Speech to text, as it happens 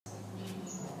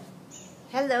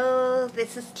Hello,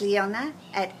 this is Leona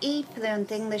at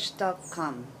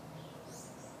efluentenglish.com.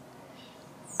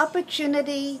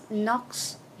 Opportunity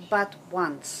knocks but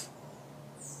once.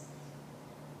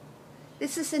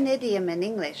 This is an idiom in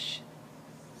English.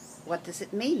 What does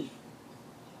it mean?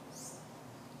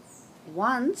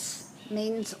 Once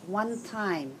means one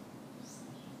time.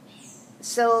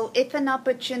 So if an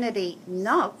opportunity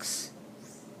knocks,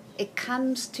 it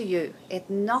comes to you. It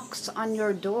knocks on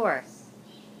your door.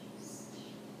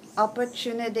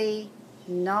 Opportunity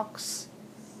knocks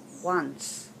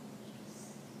once.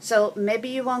 So maybe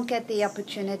you won't get the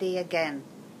opportunity again.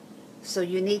 So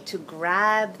you need to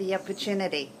grab the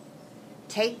opportunity.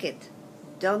 Take it.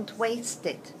 Don't waste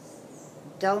it.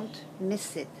 Don't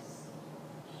miss it.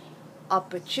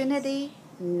 Opportunity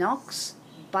knocks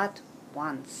but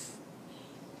once.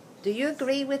 Do you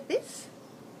agree with this?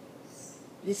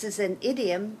 This is an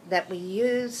idiom that we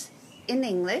use in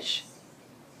English.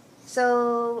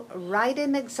 So write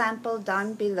an example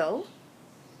down below,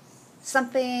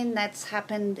 something that's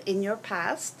happened in your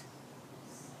past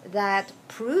that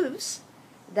proves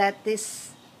that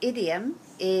this idiom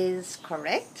is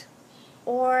correct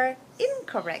or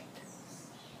incorrect.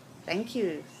 Thank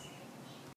you.